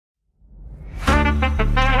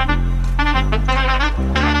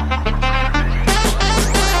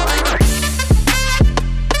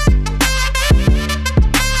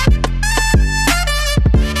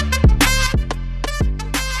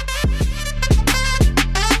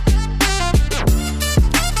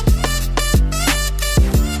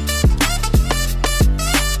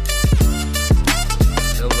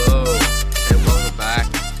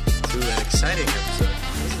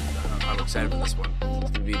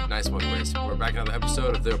Nice one, Chris. We're back on another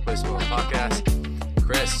episode of the Replaceable Podcast.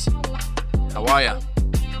 Chris, how are you?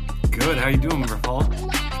 Good. How you doing, Rafal?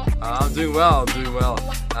 I'm doing well.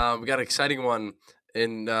 We got an exciting one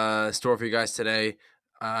in store for you guys today.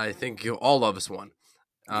 I think you'll all love this one.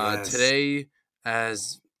 Yes. Today, I'm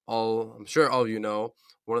sure all of you know,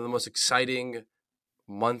 one of the most exciting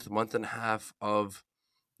month and a half of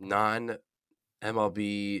non-MLB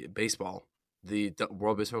baseball, the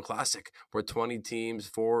World Baseball Classic, where 20 teams,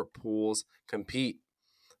 4 pools compete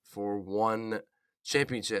for one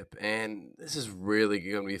championship. And this is really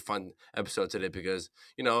going to be a fun episode today because,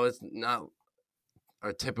 it's not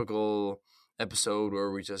our typical episode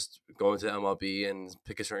where we just go into MLB and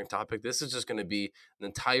pick a certain topic. This is just going to be an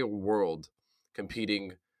entire world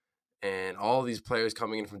competing and all these players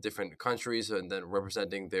coming in from different countries and then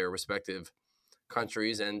representing their respective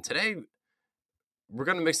countries. And today we're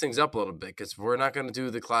going to mix things up a little bit because we're not going to do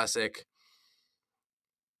the classic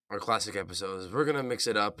episodes. We're going to mix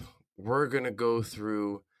it up. We're going to go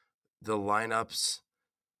through the lineups,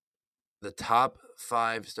 the top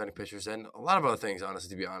 5 starting pitchers, and a lot of other things, honestly,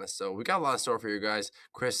 to be honest. So we got a lot in store for you guys.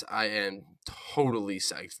 Chris, I am totally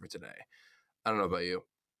psyched for today. I don't know about you.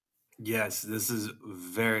 Yes, this is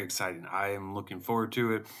very exciting. I am looking forward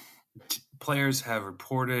to it. Players have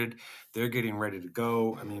reported they're getting ready to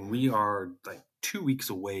go. I mean, we are like 2 weeks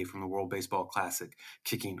away from the World Baseball Classic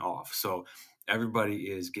kicking off. So everybody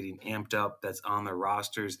is getting amped up that's on their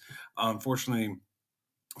rosters. Unfortunately,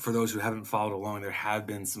 for those who haven't followed along, there have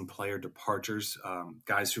been some player departures.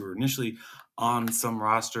 Guys who were initially on some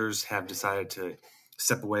rosters have decided to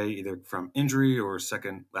step away either from injury or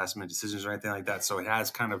second last-minute decisions or anything like that. So it has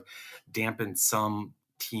kind of dampened some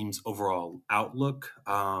teams' overall outlook,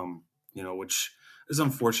 which is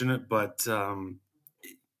unfortunate. But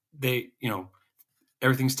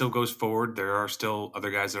everything still goes forward. There are still other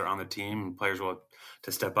guys that are on the team and players will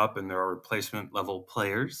to step up, and there are replacement level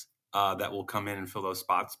players that will come in and fill those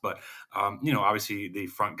spots. But, obviously the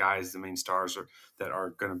front guys, the main stars that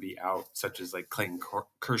are going to be out, such as like Clayton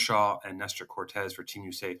Kershaw and Nestor Cortez for Team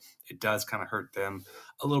USA. It does kind of hurt them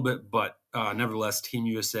a little bit, but nevertheless, Team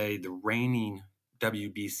USA, the reigning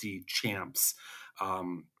WBC champs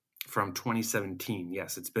from 2017.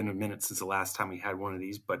 Yes, it's been a minute since the last time we had one of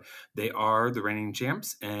these, but they are the reigning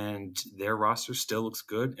champs and their roster still looks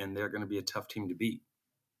good and they're going to be a tough team to beat.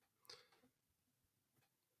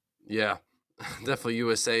 Yeah, definitely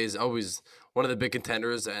USA is always one of the big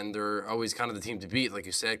contenders, and they're always kind of the team to beat, like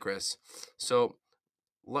you said, Chris. So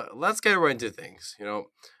let's get right into things,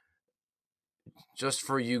 just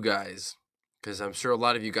for you guys, because I'm sure a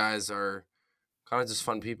lot of you guys are kind of just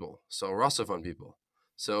fun people. So we're also fun people.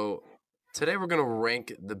 So today we're going to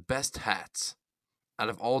rank the best hats out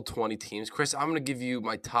of all 20 teams. Chris, I'm going to give you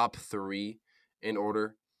my top 3 in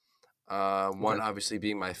order, one obviously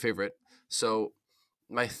being my favorite. So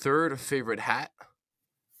my third favorite hat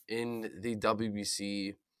in the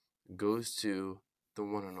WBC goes to the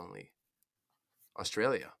one and only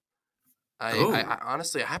Australia. I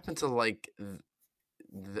honestly, I happen to like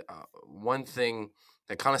the one thing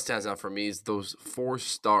that kind of stands out for me is those 4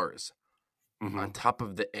 stars on top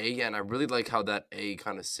of the A, and I really like how that A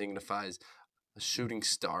kind of signifies a shooting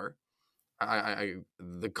star.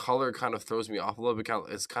 The color kind of throws me off a little bit.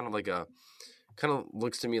 It's kind of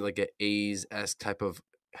looks to me like an A's-esque type of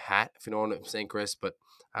hat, if you know what I'm saying, Chris. But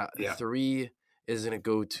 3 is going to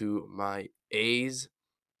go to my A's.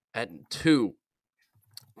 At 2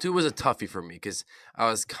 was a toughie for me because I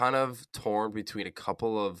was kind of torn between a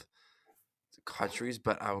couple of countries,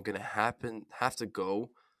 but I'm going to have to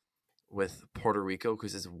go with Puerto Rico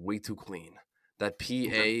because it's way too clean. That PA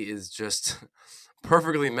is just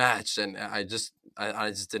perfectly matched, and I just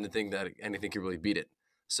didn't think that anything could really beat it.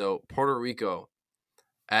 So Puerto Rico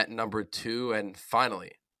at number 2, and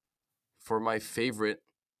finally, for my favorite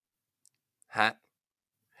hat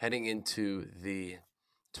heading into the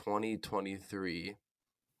 2023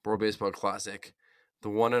 World Baseball Classic, the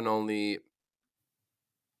one and only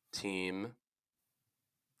team,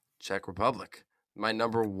 Czech Republic. My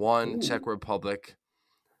number 1, Czech Republic.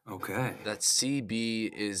 Okay. That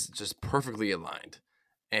CB is just perfectly aligned.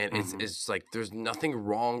 And it's like there's nothing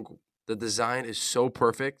wrong. The design is so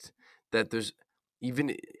perfect that there's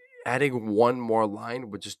even adding one more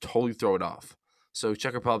line would just totally throw it off. So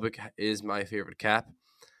Czech Republic is my favorite cap.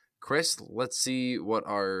 Chris, let's see what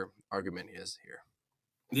our argument is here.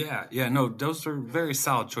 Yeah, no, those are very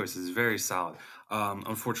solid choices, very solid.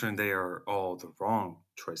 Unfortunately, they are all the wrong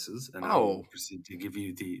choices, and I'll proceed to give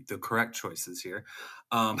you the correct choices here.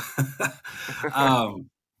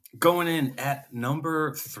 Going in at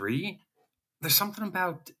number 3, there's something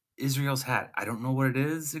about Israel's hat. I don't know what it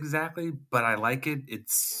is exactly, but I like it.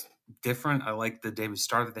 It's different. I like the David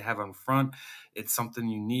Star that they have on front. It's something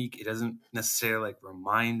unique. It doesn't necessarily like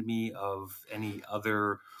remind me of any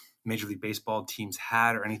other Major League Baseball team's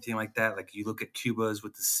hat or anything like that. Like you look at Cuba's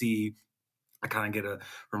with the C, I kind of get a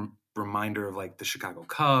reminder of like the Chicago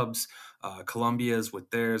Cubs, Colombia's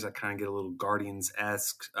with theirs. I kind of get a little Guardians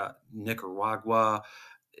esque. Nicaragua,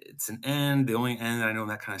 it's an N. The only N that I know in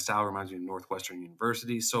that kind of style reminds me of Northwestern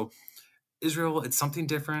University. So Israel, it's something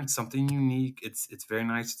different, something unique. It's very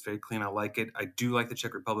nice. It's very clean. I like it. I do like the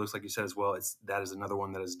Czech Republic, like you said as well. That is another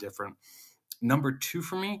one that is different. Number two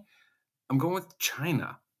for me, I'm going with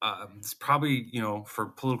China. It's probably, for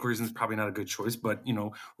political reasons, probably not a good choice, but,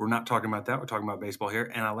 we're not talking about that. We're talking about baseball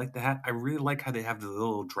here. And I like the hat. I really like how they have the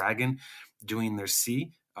little dragon doing their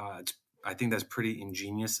C. I think that's pretty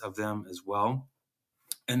ingenious of them as well.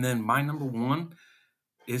 And then my number one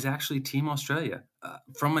is actually Team Australia.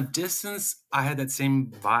 From a distance, I had that same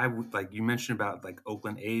vibe, like you mentioned about like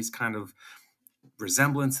Oakland A's kind of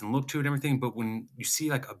resemblance and look to it and everything. But when you see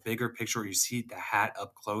like a bigger picture, or you see the hat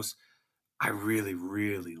up close, I really,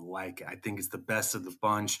 really like it. I think it's the best of the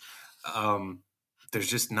bunch. There's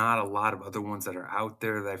just not a lot of other ones that are out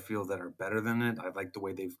there that I feel that are better than it. I like the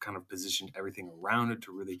way they've kind of positioned everything around it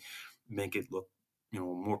to really make it look,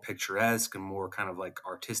 more picturesque and more kind of like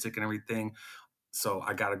artistic and everything. So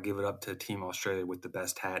I got to give it up to Team Australia with the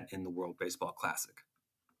best hat in the World Baseball Classic.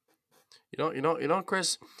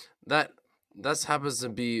 Chris, that happens to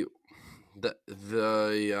be the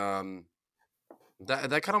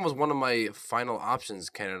that kind of was one of my final options,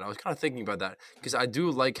 Canada. I was kind of thinking about that because I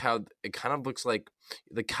do like how it kind of looks like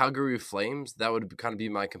the Calgary Flames. That would kind of be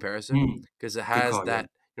my comparison because it Good has call, yeah.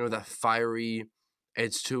 that that fiery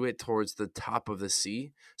edge to it towards the top of the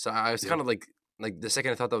sea. So I was Yeah. kind of like the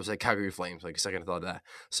second I thought that was like Calgary Flames, like the second I thought that.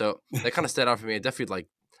 So that kind of stood out for me. I definitely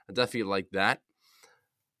like that.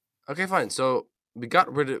 Okay, fine. So we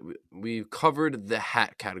covered the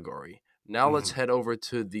hat category. Now let's Mhm. head over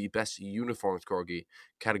to the best uniforms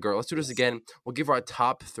category. Let's do this again. We'll give our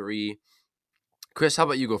top three. Chris, how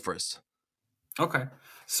about you go first? Okay.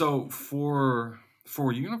 So for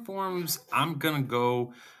uniforms, I'm gonna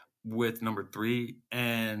go with number three,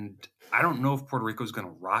 and I don't know if Puerto Rico is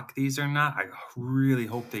gonna rock these or not. I really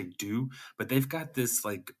hope they do, but they've got this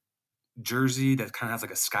like jersey that kind of has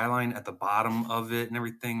like a skyline at the bottom of it and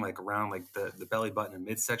everything, like around like the belly button and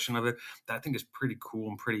midsection of it. That I think is pretty cool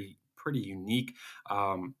and pretty unique.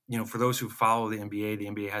 For those who follow the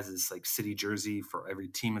NBA has this like city jersey for every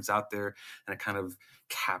team that's out there, and it kind of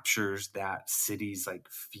captures that city's like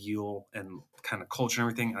feel and kind of culture and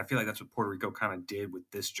everything. And I feel like that's what Puerto Rico kind of did with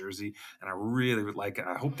this jersey, and I really would like it.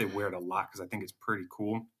 I hope they wear it a lot because I think it's pretty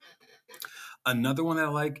cool. Another one that I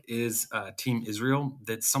like is Team Israel.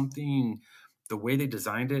 That's something, the way they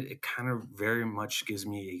designed it, it kind of very much gives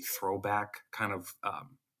me a throwback kind of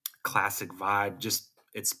classic vibe. Just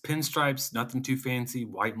it's pinstripes, nothing too fancy,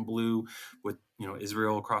 white and blue with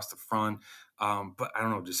Israel across the front. But I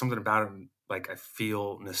don't know, just something about it. Like I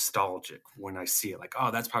feel nostalgic when I see it. Like,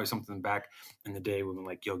 oh, that's probably something back in the day when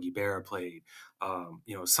like Yogi Berra played.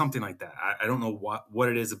 Something like that. I don't know what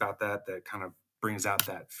it is about that kind of brings out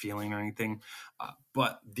that feeling or anything.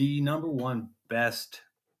 But the number one best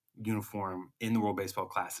uniform in the World Baseball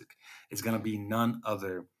Classic is going to be none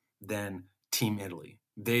other than Team Italy.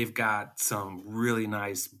 They've got some really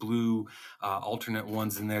nice blue alternate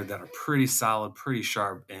ones in there that are pretty solid, pretty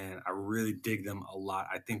sharp, and I really dig them a lot.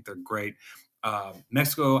 I think they're great.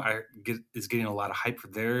 Mexico is getting a lot of hype for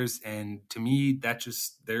theirs, and to me,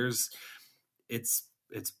 it's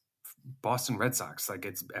Boston Red Sox. Like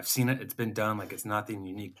I've seen it. It's been done. Like it's nothing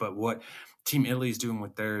unique. But what Team Italy is doing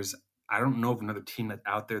with theirs, I don't know of another team that's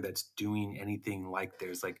out there that's doing anything like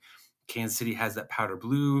theirs. Like Kansas City has that powder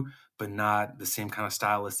blue, but not the same kind of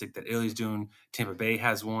stylistic that Italy's doing. Tampa Bay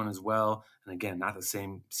has one as well, and again, not the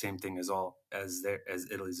same thing as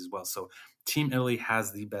Italy's as well. So Team Italy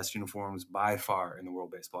has the best uniforms by far in the World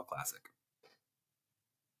Baseball Classic.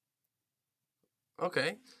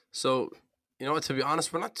 Okay, so to be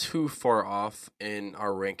honest, we're not too far off in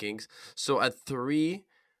our rankings. So at three,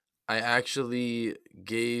 I actually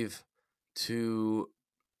gave to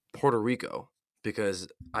Puerto Rico because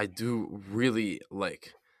I do really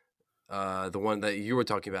like the one that you were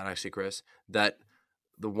talking about, actually, Chris. That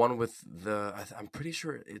the one with I'm pretty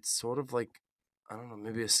sure it's sort of like, I don't know,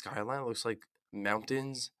 maybe a skyline. It looks like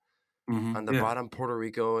mountains on the Yeah. bottom, Puerto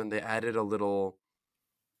Rico, and they added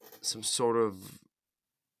some sort of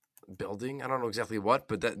building. I don't know exactly what,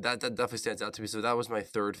 but that definitely stands out to me. So that was my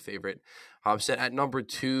third favorite. Hobson at number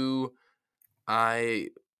two, I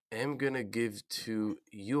am gonna give to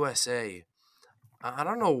USA. I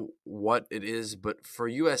don't know what it is, but for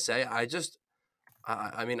USA,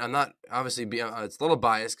 I mean, I'm not obviously being. It's a little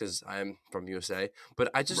biased because I'm from USA,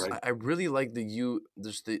 but Right. I really like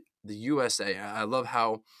just the USA. I love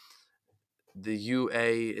how the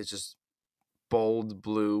UA is just bold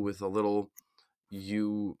blue with a little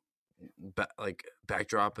U like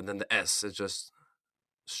backdrop, and then the S is just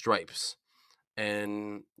stripes.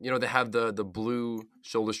 And they have the blue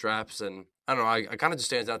shoulder straps, and I don't know. I kind of just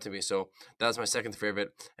stands out to me. So that's my second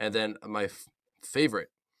favorite, and then my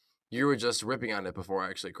favorite. You were just ripping on it before,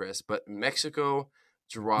 actually, Chris. But Mexico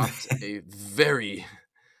dropped a very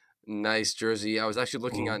nice jersey. I was actually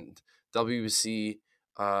looking Mhm. on WC.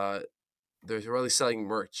 They're really selling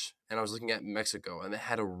merch, and I was looking at Mexico, and they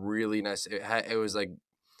had a really nice. It was like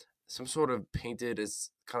some sort of painted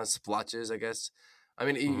as kind of splotches, I guess. I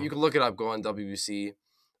mean, you Mhm. can look it up. Go on .com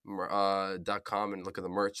and look at the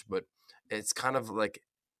merch, but it's kind of like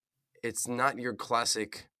it's not your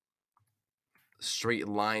classic straight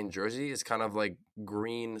line jersey. It's kind of like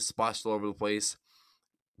green spots all over the place,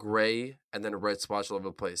 gray, and then a red spots all over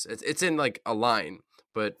the place. It's in like a line,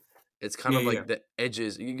 but it's kind Yeah, of yeah. like the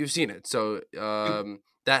edges. You've seen it, so Yep.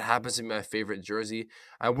 that happens to be my favorite jersey.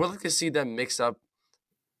 I would like to see them mix up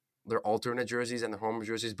their alternate jerseys and the home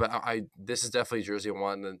jerseys, but this is definitely a jersey I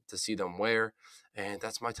wanted to see them wear, and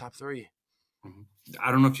that's my top three. Mhm.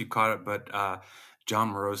 I don't know if you caught it, but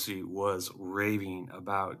John Morosi was raving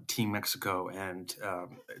about Team Mexico and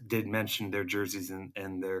did mention their jerseys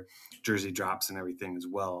and their jersey drops and everything as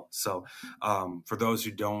well. So for those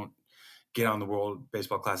who don't get on the World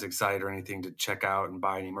Baseball Classic site or anything to check out and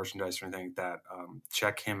buy any merchandise or anything like that,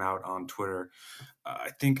 check him out on Twitter.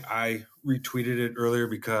 I think I retweeted it earlier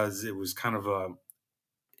because it was kind of a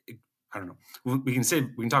I don't know. We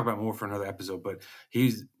can talk about more for another episode, but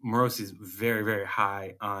Morosi's very very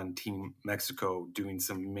high on Team Mexico doing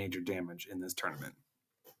some major damage in this tournament.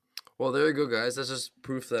 Well, there you go, guys. That's just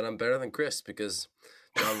proof that I'm better than Chris because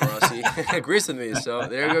John Rossi agrees with me. So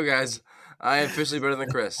there you go, guys. I am officially better than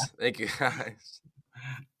Chris. Thank you, guys.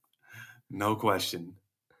 No question.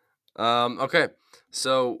 Okay,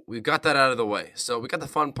 so we got that out of the way. So we got the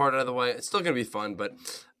fun part out of the way. It's still gonna be fun, but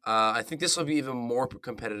I think this will be even more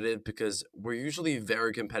competitive because we're usually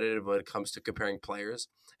very competitive when it comes to comparing players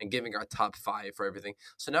and giving our top five for everything.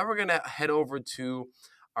 So now we're gonna head over to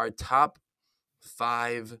our top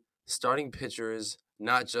five starting pitchers.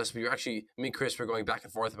 Not just we were actually me and Chris were going back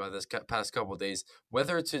and forth about this past couple of days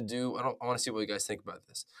whether to do. I want to see what you guys think about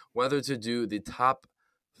this. Whether to do the top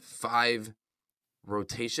five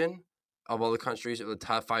rotation of all the countries or the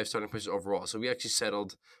top five starting pitchers overall. So we actually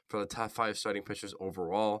settled for the top five starting pitchers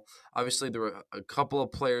overall. Obviously, there were a couple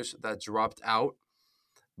of players that dropped out,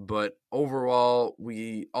 but overall,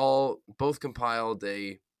 we all both compiled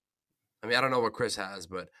a. I mean, I don't know what Chris has,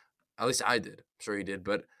 but at least I did. I'm sure he did,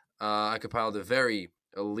 but I compiled a very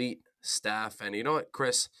elite staff. And you know what,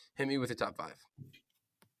 Chris, hit me with your top five.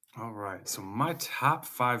 All right. So my top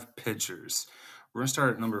five pitchers. We're gonna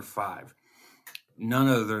start at number 5. None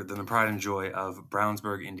other than the pride and joy of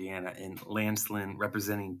Brownsburg, Indiana, and Lance Lynn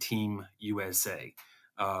representing Team USA.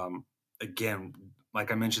 Again,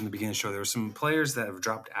 like I mentioned in the beginning of the show, there were some players that have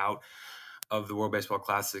dropped out of the World Baseball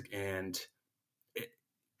Classic, and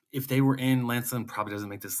if they were in, Lance Lynn probably doesn't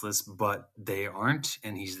make this list, but they aren't,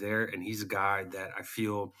 and he's there, and he's a guy that I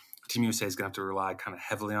feel Team USA is going to have to rely kind of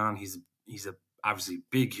heavily on. He's a obviously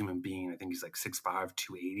big human being. I think he's like 6'5",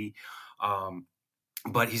 280.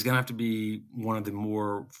 But he's going to have to be one of the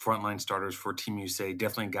more frontline starters for Team USA.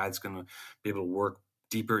 Definitely a guy that's going to be able to work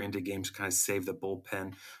deeper into games, kind of save the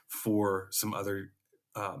bullpen for some other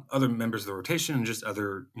members of the rotation and just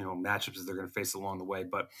other matchups that they're going to face along the way.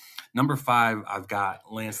 But number 5, I've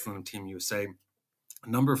got Lance Lynn of Team USA.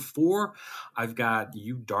 Number 4, I've got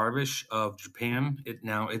Yu Darvish of Japan.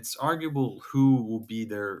 It's arguable who will be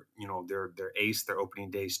their ace, their opening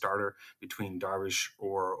day starter between Darvish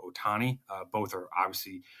or Otani. Both are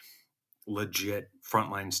obviously legit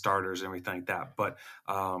frontline starters and everything like that. But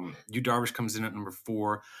Yu Darvish comes in at number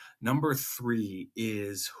 4. Number 3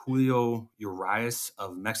 is Julio Urias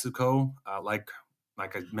of Mexico. Like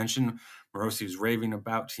I mentioned, Morosi was raving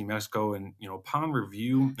about Team Mexico, and upon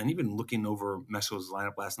review and even looking over Mexico's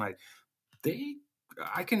lineup last night,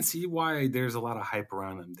 I can see why there's a lot of hype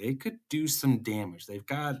around them. They could do some damage.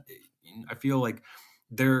 I feel like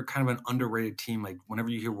they're kind of an underrated team. Like whenever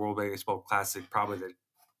you hear World Baseball Classic, probably the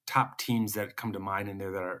top teams that come to mind in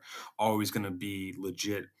there that are always going to be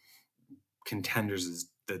legit contenders is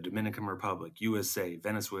the Dominican Republic, USA,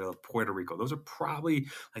 Venezuela, Puerto Rico. Those are probably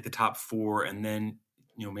like the top 4, and then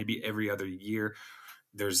maybe every other year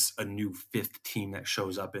there's a new fifth team that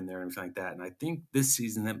shows up in there and everything like that. And I think this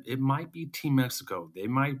season that it might be Team Mexico. They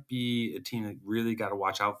might be a team that really got to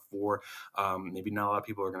watch out for. Maybe not a lot of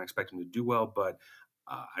people are going to expect them to do well, but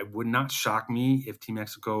I would not shock me if Team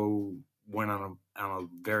Mexico went on a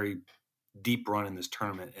very deep run in this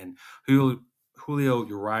tournament. And Julio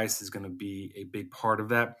Urias is going to be a big part of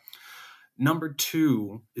that. Number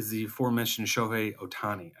 2 is the aforementioned Shohei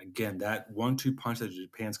Ohtani. Again, that 1-2 punch that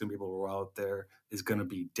Japan's going to be able to roll out there is going to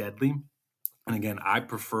be deadly. And again, I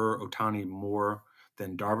prefer Ohtani more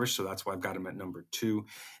than Darvish, so that's why I've got him at number 2.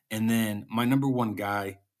 And then my number 1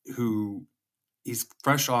 guy, who he's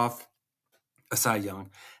fresh off a Cy Young,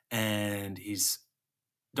 and he's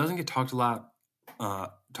doesn't get talked about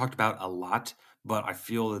a lot, but I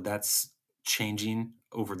feel that that's changing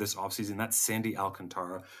over this offseason. That's Sandy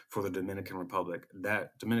Alcantara for the Dominican Republic.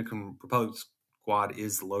 That Dominican Republic squad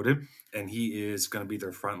is loaded, and he is going to be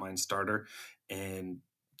their frontline starter. And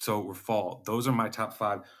so we're fall. Those are my top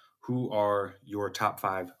 5. Who are your top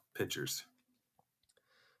 5 pitchers?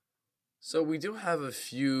 So we do have a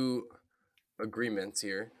few agreements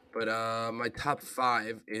here, but my top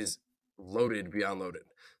 5 is loaded beyond loaded.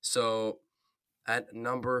 So at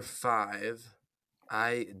number 5,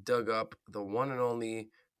 I dug up the one and only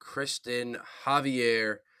Christian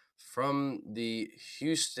Javier from the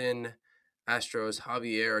Houston Astros.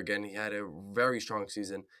 Javier, again, he had a very strong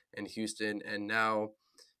season in Houston, and now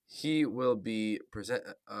he will be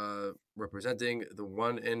representing the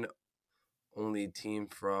one and only team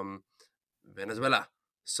from Venezuela.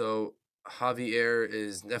 So Javier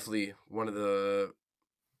is definitely one of the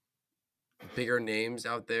bigger names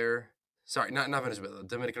out there. Sorry, not Venezuela,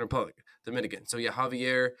 Dominican Republic. Dominican. So yeah,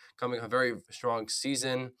 Javier coming a very strong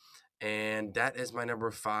season. And that is my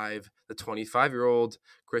number 5, the 25-year-old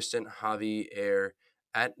Christian Javier.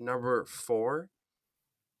 At number 4,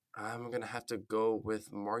 I'm going to have to go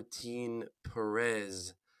with Martin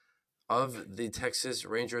Perez of the Texas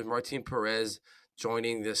Rangers. Martin Perez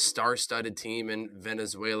joining the star-studded team in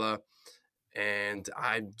Venezuela. And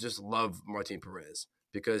I just love Martin Perez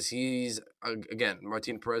because he's, again,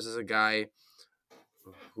 Martin Perez is a guy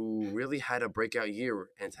who really had a breakout year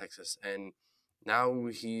in Texas. And now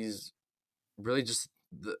he's really just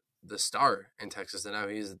the star in Texas. And now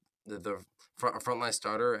he's the frontline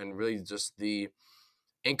starter and really just the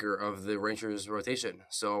anchor of the Rangers rotation.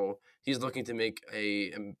 So he's looking to make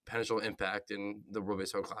a potential impact in the World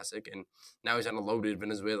Baseball Classic, and now he's on a loaded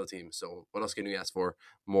Venezuela team. So what else can you ask for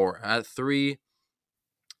more? At 3,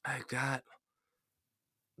 I've got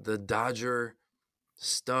the Dodger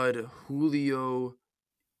stud Julio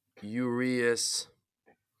Urias.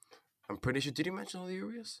 I'm pretty sure. Did you mention Julio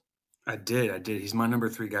Urias? I did. He's my number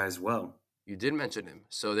 3 guy as well. You did mention him.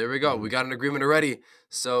 So there we go. We got an agreement already.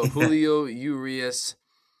 So Julio Urias,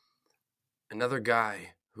 another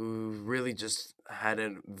guy who really just had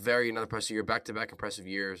another impressive year, back-to-back impressive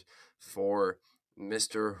years for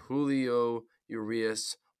Mr. Julio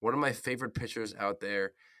Urias. One of my favorite pitchers out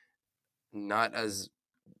there.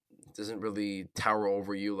 Doesn't really tower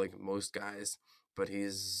over you like most guys, but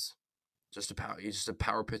he's just a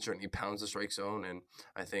power pitcher, and he pounds the strike zone. And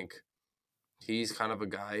I think he's kind of a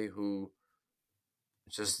guy who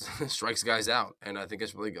just strikes guys out, and I think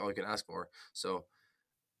that's really all you can ask for. So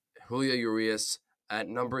Julio Urias. At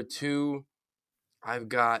number 2, I've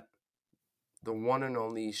got the one and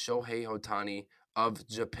only Shohei Ohtani of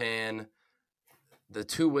Japan. The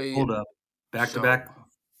two-way. Hold up.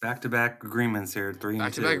 Back-to-back agreements here. 3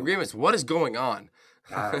 and 2. Back-to-back agreements. What is going on?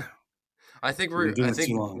 I think we're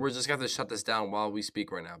just going to shut this down while we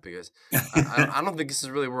speak right now because I don't think this is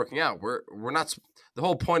really working out. We're not. The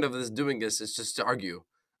whole point of doing this is just to argue.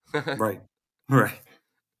 Right.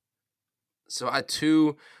 So at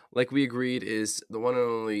 2, like we agreed, is the one and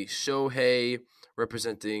only Shohei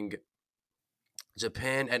representing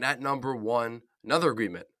Japan. And at number 1, another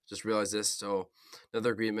agreement. Just realized this. So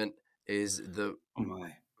another agreement is the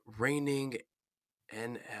reigning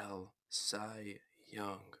NL Cy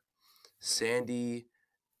Young, Sandy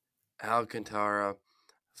Alcantara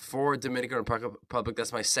for Dominican Republic.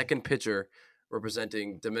 That's my second pitcher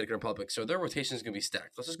representing Dominican Republic. So their rotation is going to be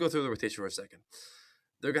stacked. Let's just go through the rotation for a second.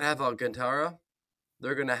 They're going to have Alcantara.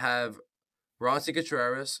 They're going to have Roansy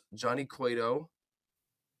Contreras, Johnny Cueto,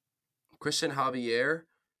 Christian Javier,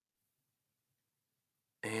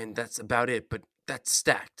 and that's about it. But that's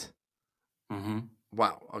stacked. Mm-hmm.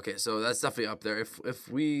 Wow. Okay, so that's definitely up there. If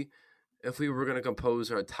we were going to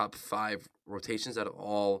compose our top 5 rotations out of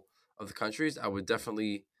all of the countries, I would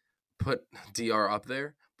definitely put DR up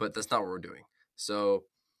there. But that's not what we're doing. So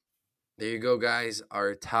there you go, guys.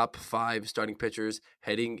 Our top 5 starting pitchers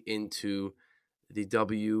heading into the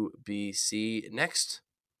WBC. Next,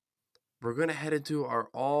 we're going to head into our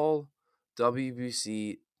all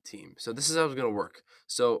WBC team. So this is how it's going to work.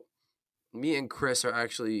 So me and Chris are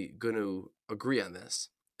actually going to agree on this,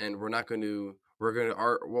 and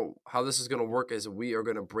how this is going to work is we are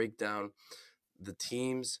going to break down the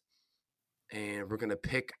teams, and we're going to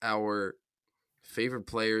pick our favorite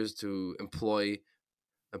players to employ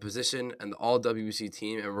a position and the all WBC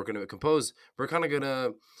team, and we're kind of going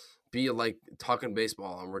to be like talking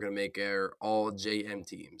baseball, and we're going to make our all JM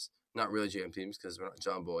teams. Not really JM teams because we're not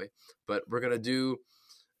John Boy, but we're going to do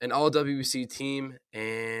an all WBC team,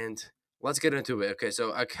 and let's get into it. Okay,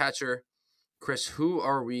 so a catcher. Chris, who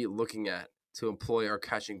are we looking at to employ our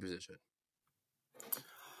catching position?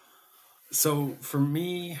 So for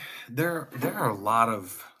me, there are a lot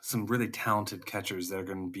of some really talented catchers that are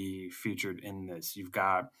going to be featured in this. You've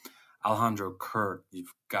got Alejandro Kirk,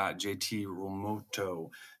 you've got JT Realmuto,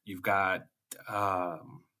 you've got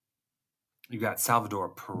Salvador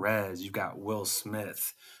Perez, you've got Will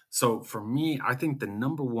Smith. So for me, I think the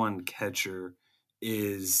number one catcher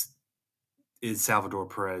is Salvador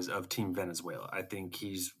Perez of Team Venezuela. I think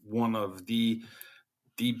he's one of the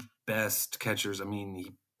best catchers. I mean,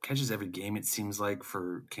 he catches every game, it seems like,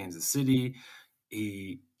 for Kansas City.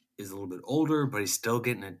 He is a little bit older, but he's still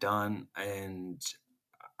getting it done, and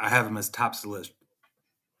I have him as tops of the list.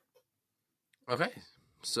 Okay,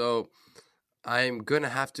 so I'm going to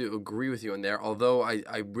have to agree with you on there, although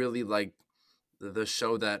I really like the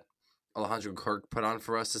show that Alejandro Kirk put on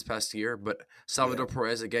for us this past year. But Salvador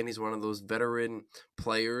Perez, again, he's one of those veteran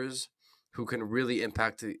players who can really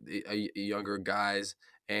impact the younger guys.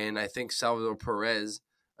 And I think Salvador Perez,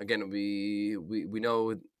 again, we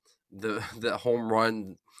know the home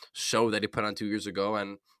run show that he put on 2 years ago,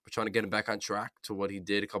 and we're trying to get him back on track to what he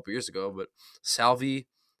did a couple years ago. But Salvi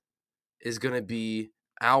is going to be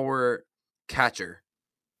our catcher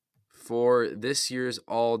for this year's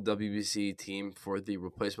all WBC team for the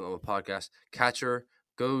replacement level podcast. Catcher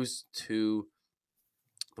goes to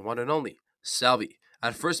the one and only Salvi.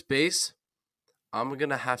 At first base, I'm going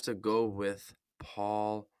to have to go with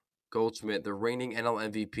Paul Goldschmidt, the reigning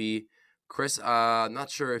NL MVP. Chris, I'm not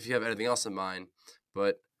sure if you have anything else in mind,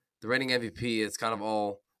 but the reigning MVP, it's kind of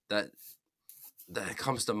all that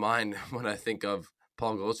comes to mind when I think of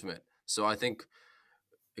Paul Goldschmidt. So I think,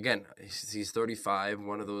 again, he's 35,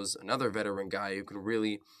 another veteran guy who can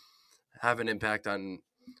really have an impact on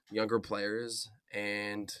younger players,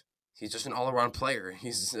 and he's just an all-around player.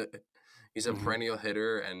 He's a perennial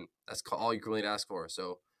hitter, and that's all you can really ask for.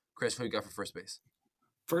 So, Chris, who you got for first base?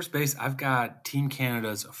 First base, I've got Team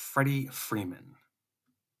Canada's Freddie Freeman.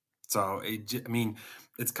 So,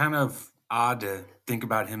 it's kind of odd to think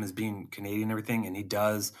about him as being Canadian and everything, and he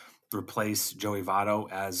does replace Joey Votto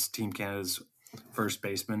as Team Canada's first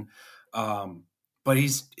baseman. But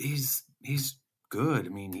he's good. I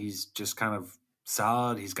mean, he's just kind of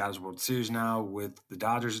solid. He's got his World Series now with the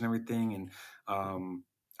Dodgers and everything, and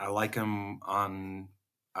I like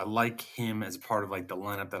him as part of like the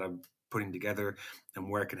lineup that I'm putting together and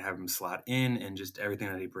where I can have him slot in and just everything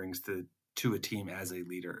that he brings to a team as a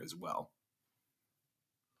leader as well.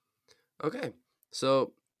 Okay.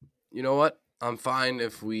 So, you know what? I'm fine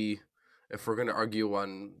if we're going to argue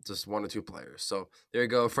on just one or two players. So, there you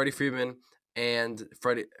go. Freddie Freeman and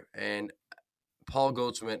Paul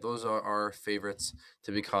Goldschmidt, those are our favorites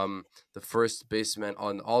to become the first baseman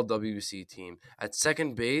on the all WBC team. At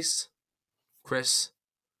second base, Chris,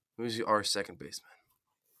 who's our second baseman?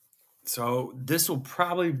 So this will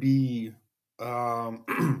probably be one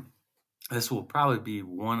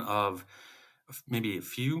of maybe a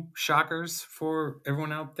few shockers for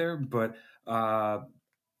everyone out there, but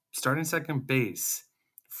starting second base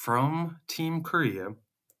from Team Korea,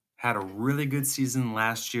 had a really good season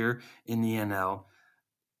last year in the NL.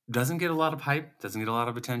 Doesn't get a lot of hype, doesn't get a lot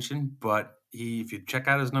of attention, but if you check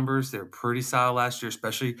out his numbers, they're pretty solid last year,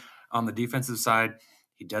 especially on the defensive side.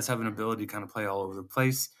 He does have an ability to kind of play all over the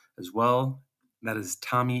place as well. That is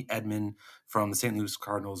Tommy Edman from the St. Louis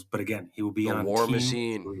Cardinals. But again, he will be on War Team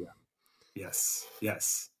Machine. Korea. Yes.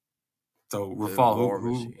 So, Rafal,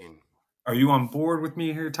 are you on board with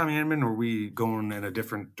me here, Tommy Edman, or are we going in a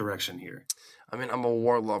different direction here? I mean, I'm a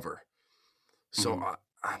war lover, so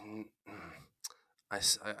I'm an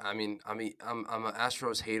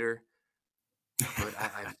Astros hater, but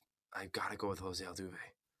I gotta go with Jose Altuve.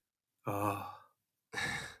 Oh,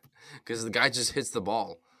 because the guy just hits the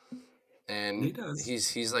ball, and he does.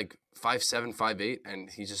 He's like 5'7", 5'8", and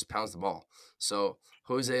he just pounds the ball. So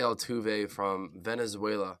Jose Altuve from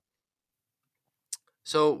Venezuela.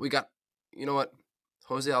 So we got, you know what,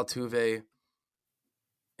 Jose Altuve.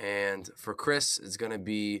 And for Chris, it's going to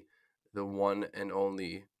be the one and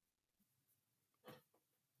only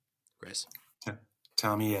Chris.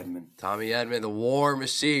 Tommy Edman. Tommy Edman, the War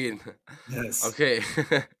Machine. Yes. Okay.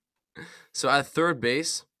 So at third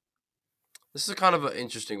base, this is kind of an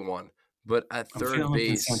interesting one. But at I'm third feeling a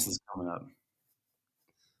base, consensus coming up.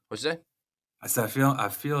 what'd you say? I said I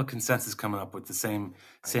feel a consensus coming up with the same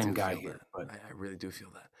I do guy feel here. that. But I really do feel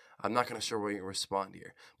that. I'm not gonna sure where you respond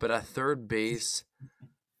here. But at third base,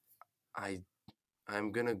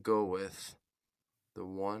 I'm gonna go with the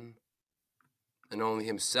one and only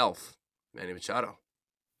himself, Manny Machado.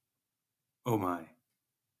 oh my.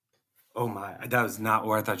 That was not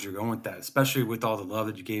where I thought you were going with that, especially with all the love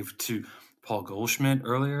that you gave to Paul Goldschmidt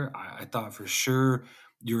earlier. I thought for sure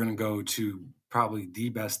you were going to go to probably the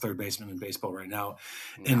best third baseman in baseball right now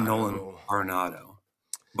in Nolan No. Arenado.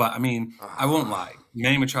 But I mean, I won't lie.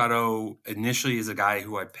 Manny Machado initially is a guy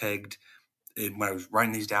who I pegged when I was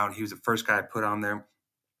writing these down. He was the first guy I put on there.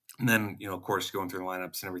 And then, of course, going through the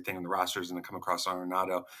lineups and everything and the rosters and then come across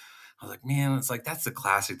Arenado. I was like, man, it's like that's the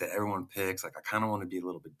classic that everyone picks. Like, I kind of want to be a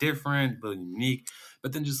little bit different, a little unique.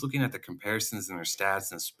 But then just looking at the comparisons and their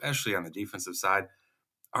stats, and especially on the defensive side,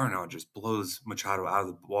 Arenado just blows Machado out of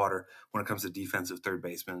the water when it comes to defensive third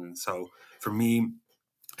baseman. And so for me,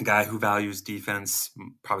 a guy who values defense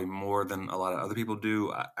probably more than a lot of other people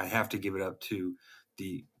do, I have to give it up to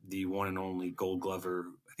the one and only Gold Glover.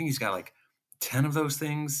 I think he's got like 10 of those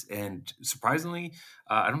things. And surprisingly,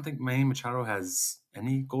 I don't think Manny Machado has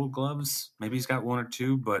any gold gloves. Maybe he's got one or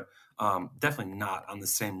two, but definitely not on the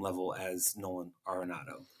same level as Nolan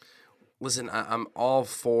Arenado. Listen, I'm all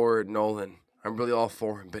for Nolan. I'm really all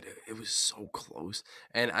for him, but it was so close.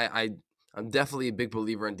 And I'm definitely a big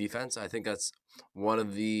believer in defense. I think that's one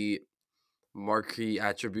of the marquee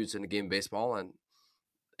attributes in the game of baseball, and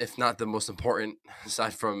if not the most important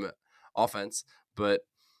aside from offense. But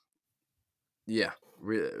yeah,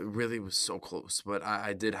 really was so close. But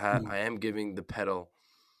I am giving the pedal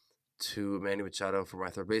to Manny Machado for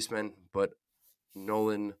my third baseman, but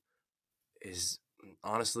Nolan is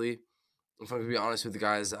honestly, if I'm gonna be honest with you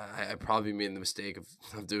guys, I probably made the mistake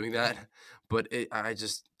of doing that. But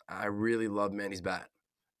I really love Manny's bat,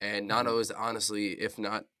 and Nano is honestly, if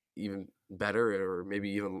not even better or maybe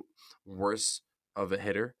even worse of a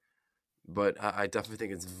hitter. But I definitely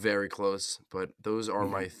think it's very close. But those are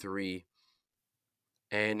my three.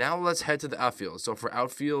 And now let's head to the outfield. So for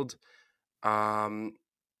outfield, we know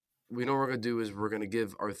what we're going to do is we're going to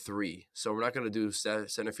give our three. So we're not going to do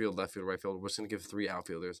center field, left field, right field. We're just going to give three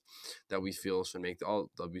outfielders that we feel should make the all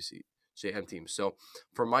WCJM team. So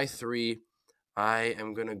for my three, I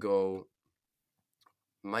am going to go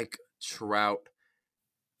Mike Trout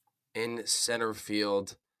in center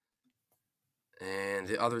field. And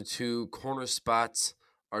the other two corner spots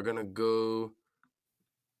are going to go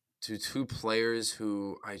to two players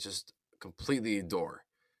who I just completely adore.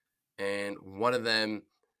 And one of them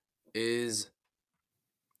is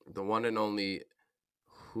the one and only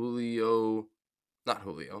Julio. Not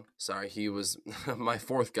Julio. Sorry, he was my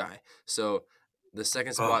fourth guy. So the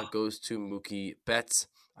second spot goes to Mookie Betts.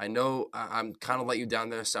 I know I'm kind of let you down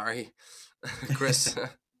there. Sorry, Chris.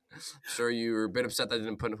 Sure, you were a bit upset that I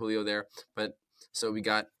didn't put Julio there. But so we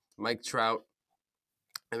got Mike Trout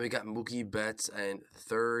and we got Mookie Betts. And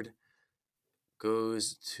third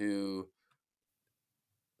goes to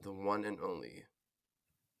the one and only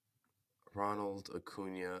Ronald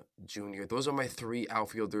Acuna Jr. Those are my three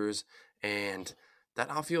outfielders, and that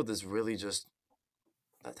outfield is really just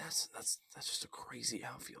that's just a crazy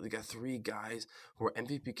outfield. You got three guys who are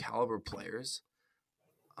MVP caliber players.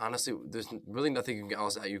 Honestly, there's really nothing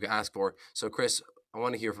else that you can ask for. So, Chris, I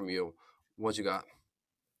want to hear from you. What you got?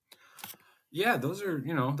 Yeah, those are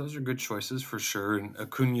good choices for sure. And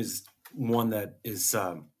Acuna's one that is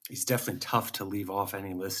he's definitely tough to leave off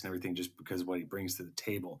any list and everything just because of what he brings to the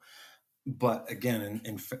table. But again,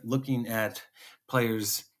 in looking at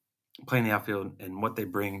players playing the outfield and what they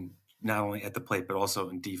bring, not only at the plate but also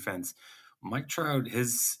in defense, Mike Trout,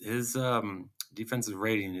 his defensive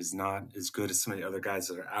rating is not as good as some of the other guys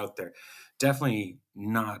that are out there. Definitely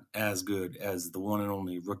not as good as the one and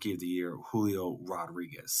only Rookie of the Year, Julio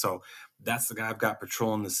Rodriguez. So that's the guy I've got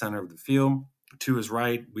patrolling the center of the field. To his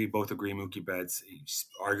right, we both agree Mookie Betts, he's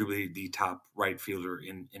arguably the top right fielder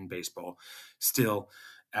in baseball, still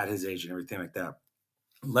at his age and everything like that.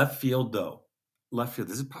 Left field,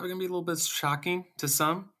 this is probably going to be a little bit shocking to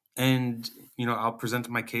some. And, I'll present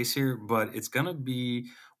my case here, but it's going to be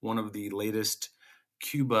one of the latest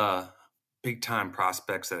Cuba big-time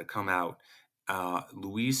prospects that have come out,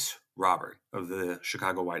 Luis Robert of the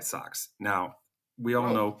Chicago White Sox. Now, we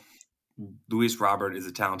all know Luis Robert is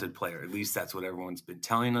a talented player. At least that's what everyone's been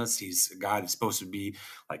telling us. He's a guy that's supposed to be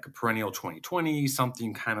like a perennial 2020,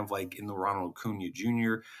 something kind of like in the Ronald Acuna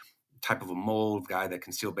Jr. type of a mold, guy that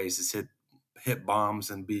can steal bases, hit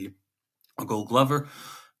bombs, and be a Gold Glover.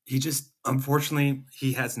 He just, unfortunately,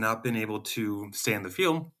 he has not been able to stay on the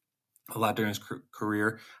field a lot during his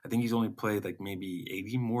career. I think he's only played like maybe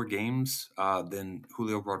 80 more games than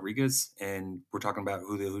Julio Rodriguez. And we're talking about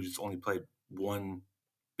Julio, who just only played been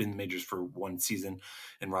in the majors for one season,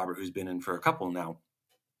 and Robert, who's been in for a couple now.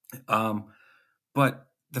 But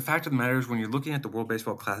the fact of the matter is, when you're looking at the World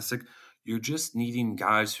Baseball Classic, you're just needing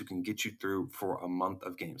guys who can get you through for a month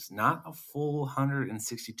of games, not a full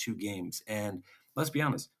 162 games. And let's be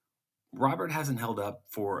honest, Robert hasn't held up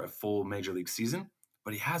for a full major league season,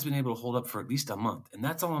 but he has been able to hold up for at least a month. And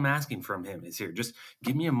that's all I'm asking from him is here. Just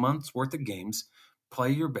give me a month's worth of games, play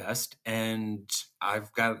your best. And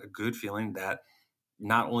I've got a good feeling that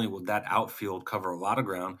not only will that outfield cover a lot of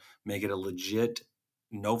ground, make it a legit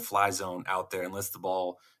no-fly zone out there unless the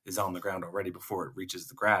ball is on the ground already before it reaches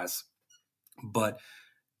the grass, but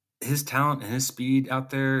his talent and his speed out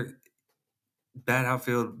there, that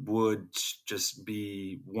outfield would just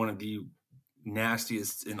be one of the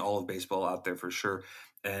nastiest in all of baseball out there for sure.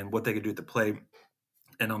 And what they could do at the plate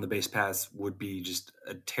and on the base paths would be just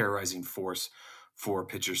a terrorizing force for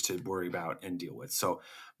pitchers to worry about and deal with. So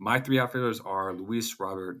my three outfielders are Luis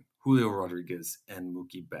Robert, Julio Rodriguez, and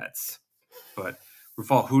Mookie Betts. But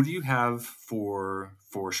Rafal, who do you have for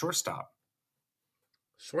shortstop?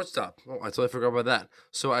 Shortstop. Oh, I totally forgot about that.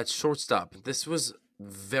 So at shortstop, this was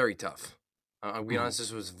very tough. I'll be honest,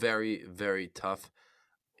 this was very, very tough.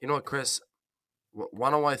 You know what, Chris?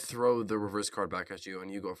 Why don't I throw the reverse card back at you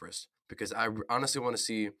and you go first? Because I honestly want to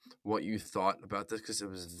see what you thought about this because it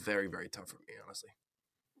was very, very tough for me, honestly.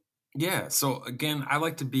 Yeah. So again, I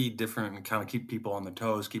like to be different and kind of keep people on their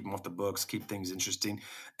toes, keep them off the books, keep things interesting.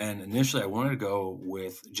 And initially, I wanted to go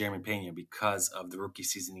with Jeremy Pena because of the rookie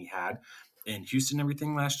season he had in Houston and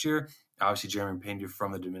everything last year. Obviously, Jeremy Pena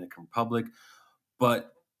from the Dominican Republic.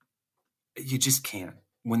 But you just can't.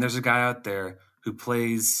 When there's a guy out there who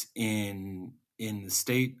plays in the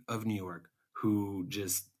state of New York, who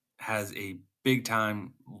just has a big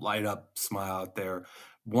time light up smile out there,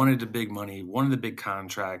 wanted the big money, wanted the big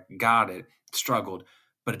contract, got it, struggled,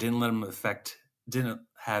 but it didn't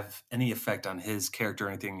have any effect on his character or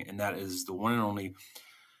anything, and that is the one and only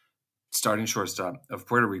starting shortstop of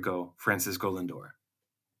Puerto Rico, Francisco Lindor.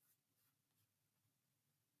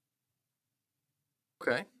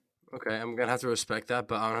 Okay, I'm going to have to respect that,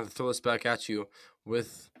 but I'm going to have to throw this back at you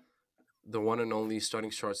with the one and only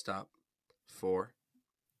starting shortstop for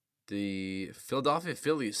the Philadelphia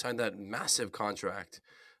Phillies signed that massive contract.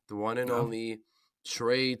 The one and only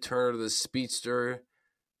Trey Turner, the speedster.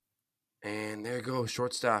 And there you go,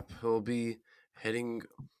 shortstop. He'll be heading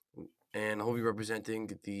and he'll be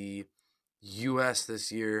representing the U.S. this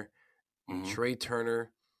year. Mm-hmm. Trey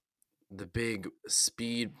Turner, the big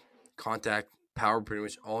speed, contact, power, pretty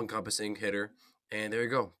much all-encompassing hitter. And there you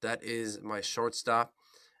go. That is my shortstop.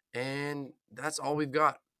 And that's all we've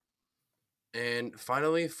got. And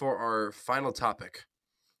finally, for our final topic,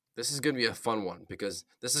 this is going to be a fun one because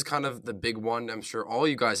this is kind of the big one I'm sure all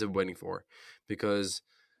you guys have been waiting for because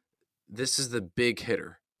this is the big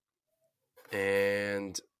hitter.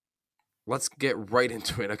 And let's get right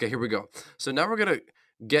into it. Okay, here we go. So now we're going to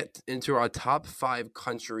get into our top 5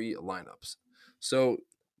 country lineups. So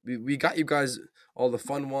we got you guys all the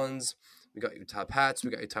fun ones. We got your top hats. We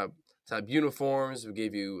got your top uniforms. We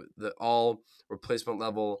gave you the all replacement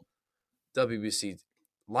level WBC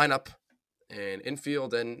lineup and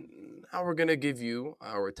infield. And now we're going to give you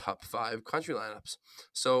our top 5 country lineups.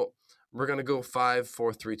 So we're going to go 5,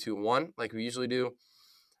 4, 3, 2, 1 like we usually do.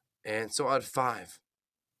 And so at 5,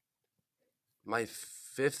 my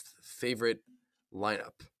 5th favorite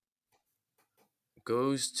lineup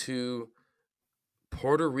goes to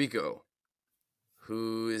Puerto Rico,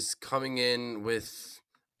 who is coming in with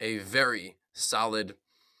a very solid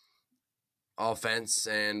offense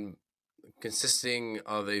and consisting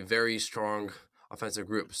of a very strong offensive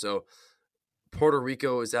group. So Puerto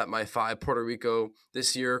Rico is at my 5. Puerto Rico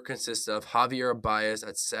this year consists of Javier Baez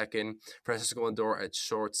at second, Francisco Lindor at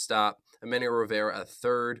shortstop, Emmanuel Rivera at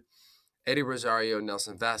third, Eddie Rosario,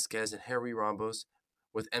 Nelson Vasquez, and Harry Ramos,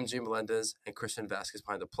 with MJ Melendez and Christian Vasquez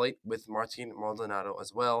behind the plate, with Martin Maldonado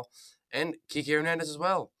as well, and Kike Hernandez as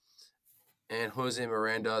well, and Jose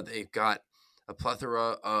Miranda. They've got a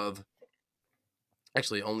plethora of,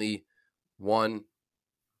 actually only 1,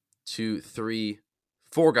 2, 3,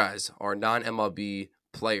 4 guys are non-MLB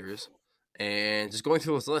players, and just going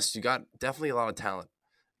through this list, you got definitely a lot of talent,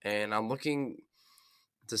 and I'm looking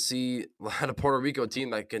to see a Puerto Rico team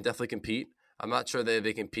that can definitely compete. I'm not sure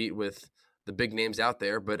they compete with the big names out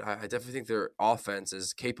there, but I definitely think their offense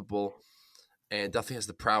is capable and definitely has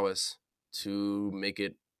the prowess to make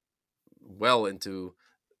it well into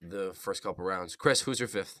the first couple rounds. Chris, who's your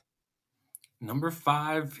fifth? Number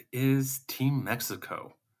 5 is Team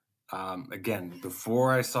Mexico. Again,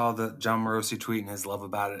 before I saw the John Morosi tweet and his love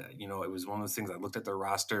about it, it was one of those things. I looked at their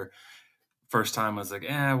roster first time. I was like,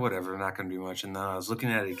 whatever, not going to do much. And then I was looking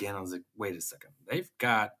at it again. I was like, wait a second, they've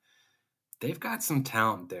got some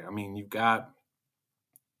talent there. I mean, you've got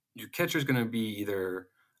your catcher's going to be either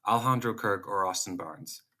Alejandro Kirk or Austin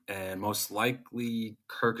Barnes. And most likely,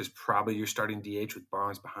 Kirk is probably your starting DH with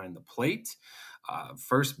Barnes behind the plate.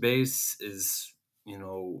 First base is,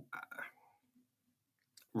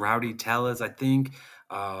 Rowdy Tellez, I think.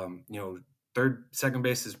 Second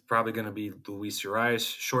base is probably going to be Luis Urias.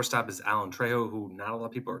 Shortstop is Alan Trejo, who not a lot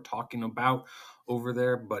of people are talking about over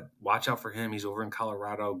there, but watch out for him. He's over in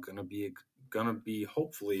Colorado, going to be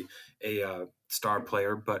hopefully a star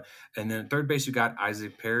player. And then third base, you got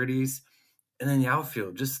Isaac Paredes. And then the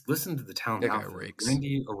outfield, just listen to the talent. That guy Outfield. rakes.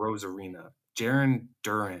 Randy Arozarena, Jaron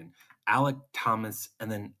Duran, Alec Thomas,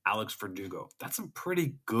 and then Alex Verdugo. That's a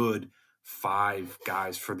pretty good 5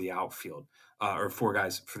 guys for the outfield, or 4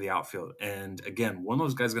 guys for the outfield. And again, one of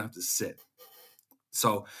those guys is going to have to sit.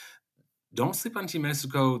 So don't sleep on Team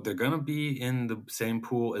Mexico. They're going to be in the same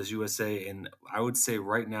pool as USA. And I would say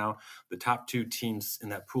right now, the top 2 teams in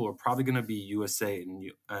that pool are probably going to be USA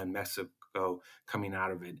and Mexico coming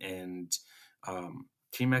out of it. And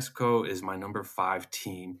Team Mexico is my number 5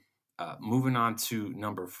 team. Moving on to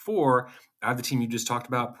number 4, I have the team you just talked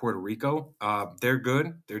about, Puerto Rico. They're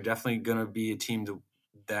good. They're definitely going to be a team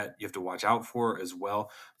that you have to watch out for as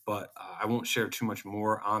well. But I won't share too much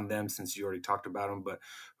more on them since you already talked about them. But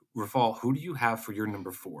Rafal, who do you have for your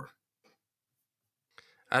number 4?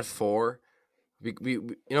 At 4, we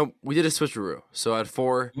did a switcheroo. So at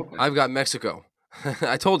 4, okay. I've got Mexico.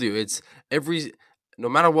 I told you, it's no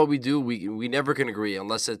matter what we do, we never can agree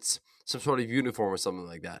unless it's some sort of uniform or something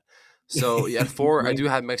like that. So at 4, I do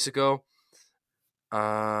have Mexico.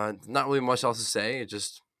 Not really much else to say.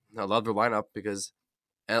 I love their lineup because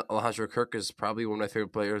Alejandro Kirk is probably one of my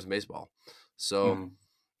favorite players in baseball. So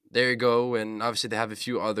there you go. And obviously they have a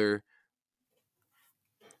few other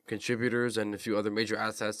contributors and a few other major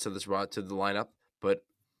assets to the lineup. But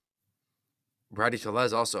Rowdy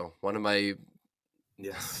Tellez also one of my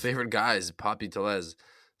favorite guys, Papi Tellez.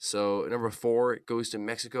 So number 4 goes to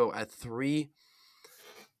Mexico. At 3,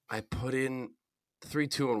 I put in 3,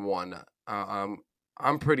 2, and 1.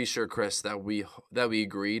 I'm pretty sure, Chris, that we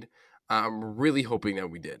agreed. I'm really hoping that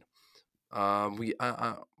we did.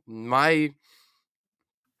 My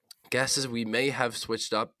guess is we may have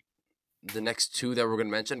switched up the next 2 that we're going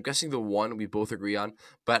to mention. I'm guessing the 1 we both agree on.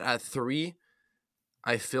 But at 3,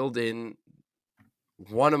 I filled in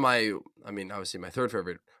one of obviously my third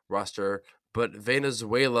favorite roster, but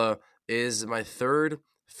Venezuela is my third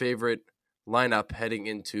favorite lineup heading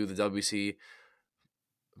into the WC.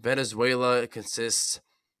 Venezuela consists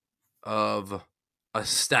of a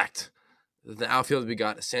stacked. The outfield, we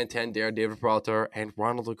got Santander, David Peralta, and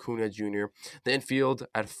Ronald Acuna Jr. The infield,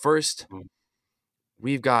 at first,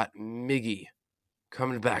 we've got Miggy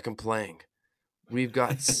coming back and playing. We've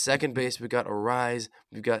got second base, we got Arise,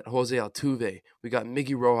 we've got Jose Altuve, we got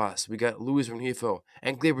Miggy Rojas, we got Luis Rengifo,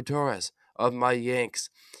 and Gleyber Torres of my Yanks.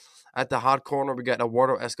 At the hot corner, we got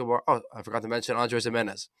Eduardo Escobar. Oh, I forgot to mention Andres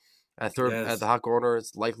Gimenez. At third, at the hot corner,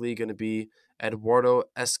 it's likely going to be Eduardo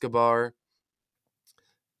Escobar.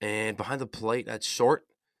 And behind the plate at short,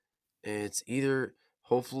 it's either,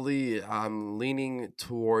 hopefully, I'm leaning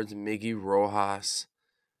towards Miggy Rojas.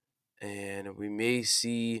 And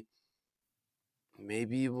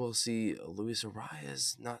maybe we'll see Luis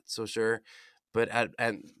Arias, not so sure. But at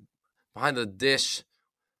behind the dish,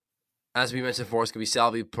 as we mentioned before, it's going to be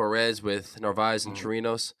Salvi Perez with Narvaez and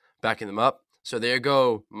Chirinos backing them up. So there you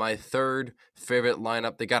go, my third favorite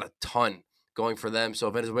lineup. They got a ton going for them. So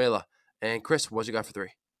Venezuela. And Chris, what you got for 3?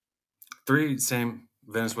 3, same,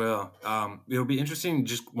 Venezuela. It'll be interesting.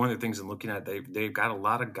 Just one of the things I'm looking at, they've got a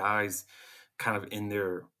lot of guys kind of in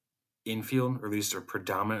their infield, or at least are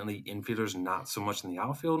predominantly infielders, not so much in the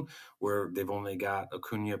outfield, where they've only got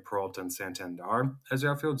Acuna, Peralta, and Santander as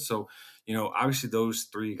their outfield. So, obviously those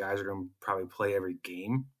 3 guys are going to probably play every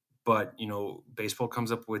game. But, baseball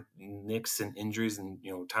comes up with nicks and injuries and,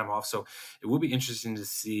 time off. So it will be interesting to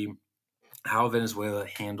see how Venezuela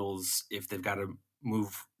handles if they've got to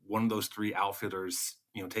move one of those 3 outfielders,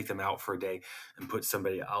 take them out for a day and put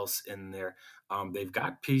somebody else in there. They've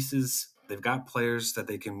got pieces. They've got players that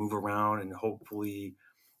they can move around and hopefully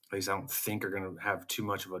At least I don't think are going to have too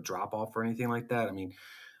much of a drop off or anything like that. I mean,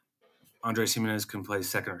 Andres Jimenez can play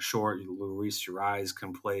second or short. Luis Urias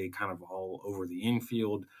can play kind of all over the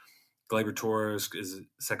infield. Gleyber Torres is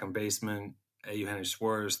second baseman. Eugenio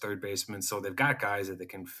Suarez, third baseman. So they've got guys that they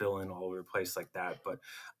can fill in all over the place like that. But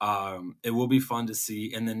it will be fun to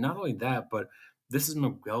see. And then not only that, but this is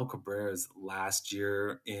Miguel Cabrera's last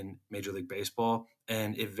year in Major League Baseball.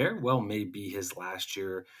 And it very well may be his last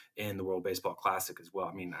year in the World Baseball Classic as well.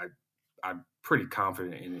 I mean, I'm pretty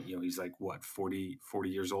confident in it. You know, he's like, what, 40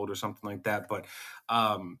 years old or something like that. But,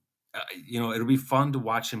 you know, it'll be fun to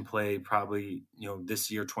watch him play. Probably, you know,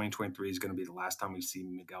 this year, 2023 is going to be the last time we see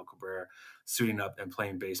Miguel Cabrera suiting up and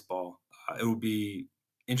playing baseball. It will be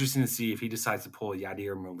interesting to see if he decides to pull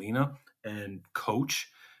Yadier Molina and coach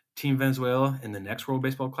Team Venezuela in the next World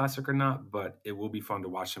Baseball Classic or not, but it will be fun to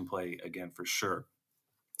watch him play again for sure.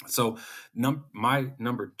 So my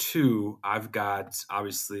number 2, I've got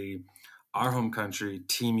obviously our home country,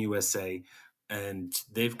 Team USA, and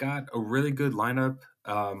they've got a really good lineup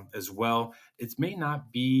as well. It may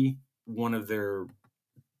not be one of their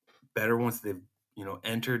better ones they've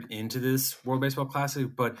entered into this World Baseball Classic,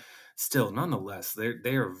 but still, nonetheless,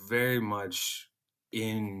 they are very much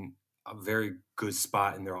in a very good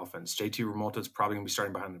spot in their offense. JT Realmuto is probably going to be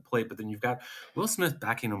starting behind the plate, but then you've got Will Smith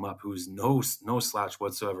backing him up, who's no slouch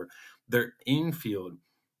whatsoever. Their infield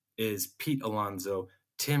is Pete Alonso,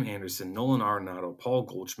 Tim Anderson, Nolan Arenado, Paul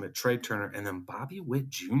Goldschmidt, Trey Turner, and then Bobby Witt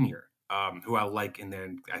Jr., who I like in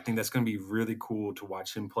there. I think that's going to be really cool to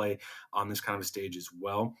watch him play on this kind of a stage as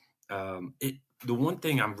well. The one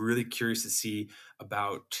thing I'm really curious to see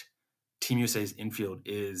about Team USA's infield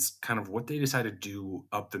is kind of what they decide to do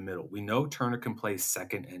up the middle. We know Turner can play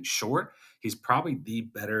second and short. He's probably the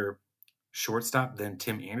better shortstop than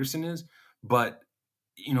Tim Anderson is, but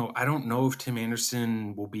I don't know if Tim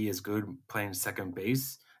Anderson will be as good playing second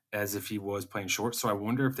base as if he was playing short. So I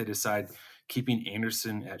wonder if they decide keeping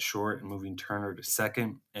Anderson at short and moving Turner to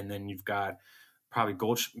second, and then you've got probably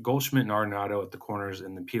Goldschmidt and Arenado at the corners,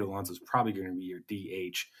 and then Pete Alonso is probably going to be your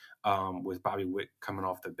DH, with Bobby Witt coming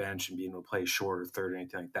off the bench and being able to play short or third or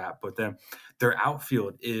anything like that. But then their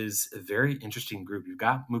outfield is a very interesting group. You've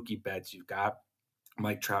got Mookie Betts, you've got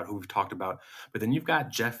Mike Trout, who we've talked about, but then you've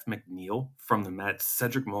got Jeff McNeil from the Mets,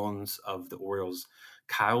 Cedric Mullins of the Orioles,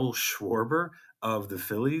 Kyle Schwarber of the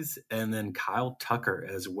Phillies, and then Kyle Tucker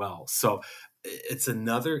as well. So it's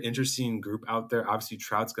another interesting group out there. Obviously,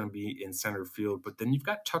 Trout's going to be in center field, but then you've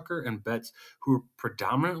got Tucker and Betts, who are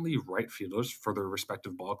predominantly right fielders for their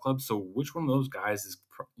respective ball clubs. So which one of those guys is,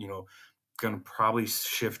 going to probably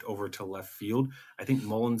shift over to left field? I think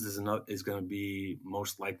Mullins is going to be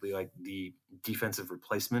most likely like the defensive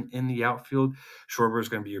replacement in the outfield. Schwarber is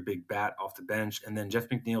going to be your big bat off the bench, and then Jeff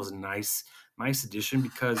McNeil is a nice addition,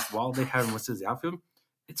 because while they have him listed as the outfield,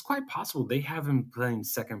 it's quite possible they have him playing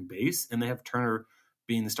second base, and they have Turner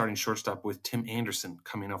being the starting shortstop with Tim Anderson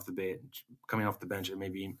coming off the bench, and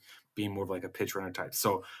maybe being more of like a pitch runner type.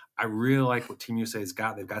 So I really like what Team USA has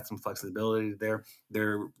got. They've got some flexibility there.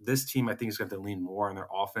 This team, I think, is going to lean more on their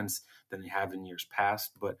offense than they have in years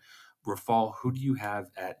past. But Rafal, who do you have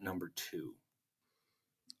at number 2?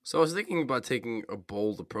 So I was thinking about taking a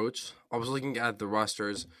bold approach. I was looking at the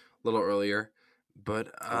rosters a little earlier, but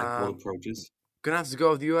I like bold approaches. Gonna have to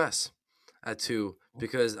go with the U.S. at 2,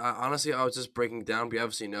 because honestly, I was just breaking down. We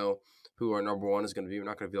obviously know who our number 1 is going to be. We're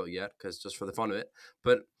not going to reveal it yet, because just for the fun of it.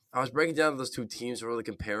 But I was breaking down those two teams, really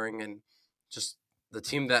comparing, and just the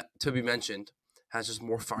team that, to be mentioned, has just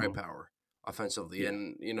more firepower offensively. Yeah.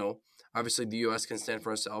 And, obviously the U.S. can stand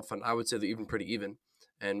for itself, and I would say they're even pretty even.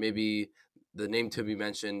 And maybe the name to be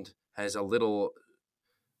mentioned has a little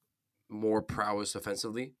more prowess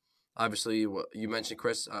offensively. Obviously, what you mentioned,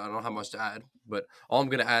 Chris, I don't have much to add, but all I'm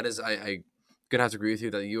going to add is I'm going to have to agree with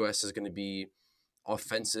you that the U.S. is going to be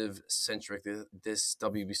offensive-centric this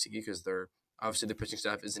WBC, because obviously the pitching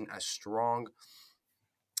staff isn't as strong.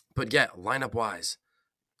 But yeah, lineup-wise,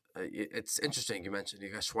 it's interesting. You mentioned you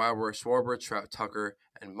got Schwarber, Trout, Tucker,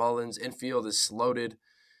 and Mullins. Infield is loaded.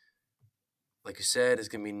 Like you said, it's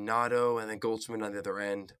going to be Nato and then Goldschmidt on the other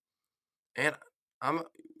end. And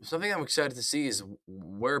something I'm excited to see is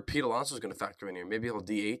where Pete Alonso is going to factor in here. Maybe he'll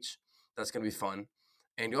DH. That's going to be fun.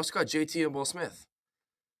 And you also got JT and Will Smith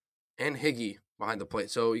and Higgy behind the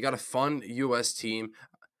plate. So you got a fun U.S. team.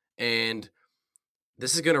 And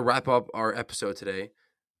this is going to wrap up our episode today.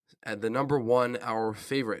 At the number 1, our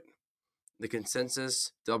favorite, the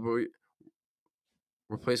Consensus W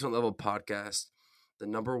Replacement Level Podcast, the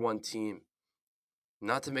number 1 team.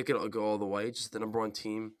 Not to make it go all the way, just the number 1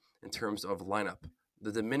 team in terms of lineup.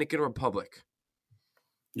 The Dominican Republic.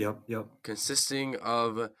 Yep. Consisting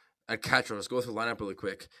of at catcher, let's go through the lineup really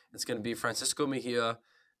quick. It's going to be Francisco Mejia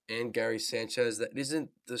and Gary Sanchez. That isn't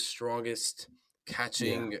the strongest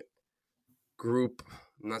catching group.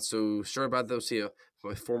 I'm not so sure about those here.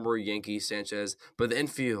 My former Yankee Sanchez. But the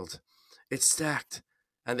infield, it's stacked.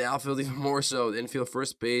 And the outfield even more so. The infield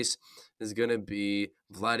first base is going to be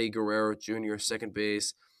Vladdy Guerrero Jr. Second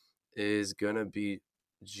base is going to be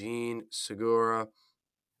Gene Segura.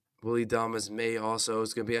 Willie Adames may also.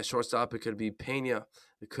 It's going to be at shortstop. It could be Pena.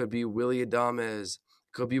 It could be Willie Adames.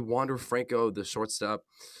 It could be Wander Franco, the shortstop.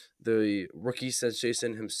 The rookie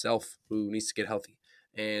sensation himself who needs to get healthy.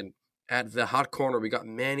 And at the hot corner, we got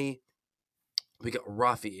Manny. We got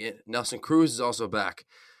Rafi. Nelson Cruz is also back.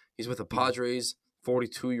 He's with the Padres,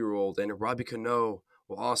 42-year-old. And Robbie Cano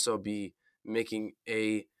will also be making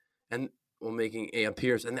a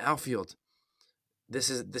appearance in the outfield. This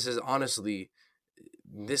is honestly,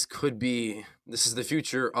 this is the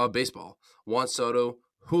future of baseball. Juan Soto,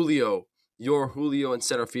 Julio, your Julio in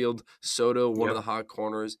center field, Soto, one of the hot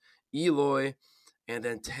corners, Eloy, and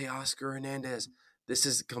then Teoscar Hernandez. This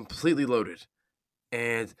is completely loaded.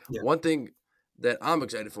 And one thing that I'm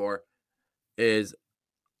excited for is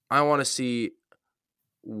I want to see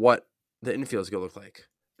what the infield is going to look like.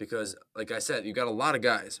 Because, like I said, you got a lot of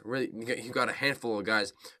guys. Really, you got a handful of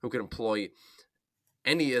guys who can employ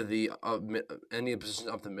any of the positions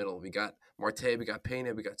up the middle. We got Marte, we got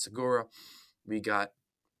Pena, we got Segura, we got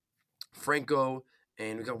Franco,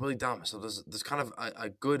 and we got Willie Adames. So there's kind of a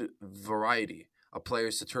good variety of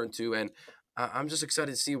players to turn to, and I'm just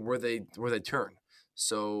excited to see where they turn.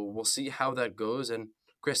 So we'll see how that goes. And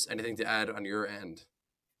Chris, anything to add on your end?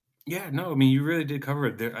 Yeah, no, I mean, you really did cover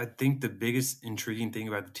it there. I think the biggest intriguing thing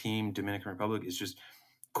about the team, Dominican Republic, is just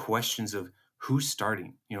questions of who's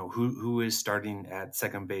starting. You know, who is starting at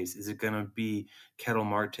second base? Is it going to be Ketel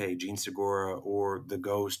Marte, Gene Segura, or the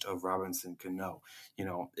ghost of Robinson Cano? You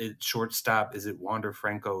know, shortstop, is it Wander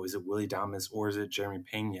Franco? Is it Willie Adames, or is it Jeremy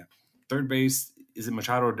Pena? Third base, is it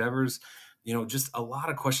Machado Devers? You know, just a lot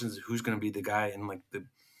of questions of who's going to be the guy. And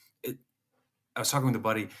I was talking with a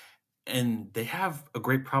buddy, and they have a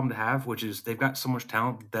great problem to have, which is they've got so much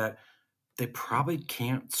talent that they probably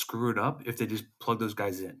can't screw it up if they just plug those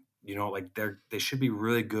guys in. You know, like they should be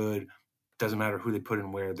really good. Doesn't matter who they put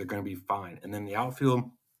in where, they're going to be fine. And then the outfield,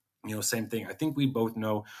 you know, same thing. I think we both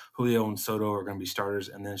know Julio and Soto are going to be starters,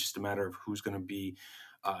 and then it's just a matter of who's going to be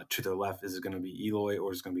to their left. Is it going to be Eloy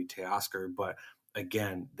or is it going to be Teoscar? But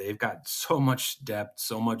again, they've got so much depth,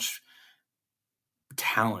 so much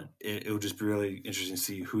talent. It will just be really interesting to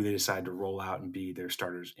see who they decide to roll out and be their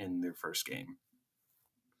starters in their first game.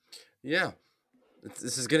 Yeah.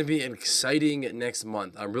 This is going to be an exciting next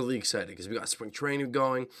month. I'm really excited because we got spring training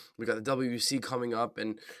going. We got the WBC coming up.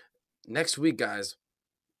 And next week, guys,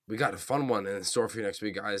 we got a fun one in store for you next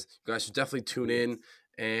week, guys. You guys should definitely tune in.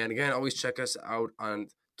 And again, always check us out on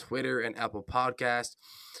Twitter and Apple Podcasts.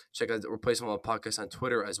 Check out the Replaceable Podcast on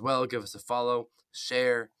Twitter as well. Give us a follow.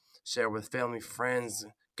 Share with family, friends.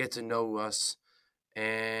 Get to know us.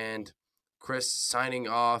 And Chris signing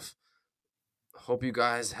off. Hope you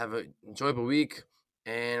guys have an enjoyable week.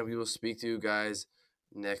 And we will speak to you guys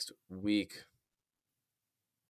next week.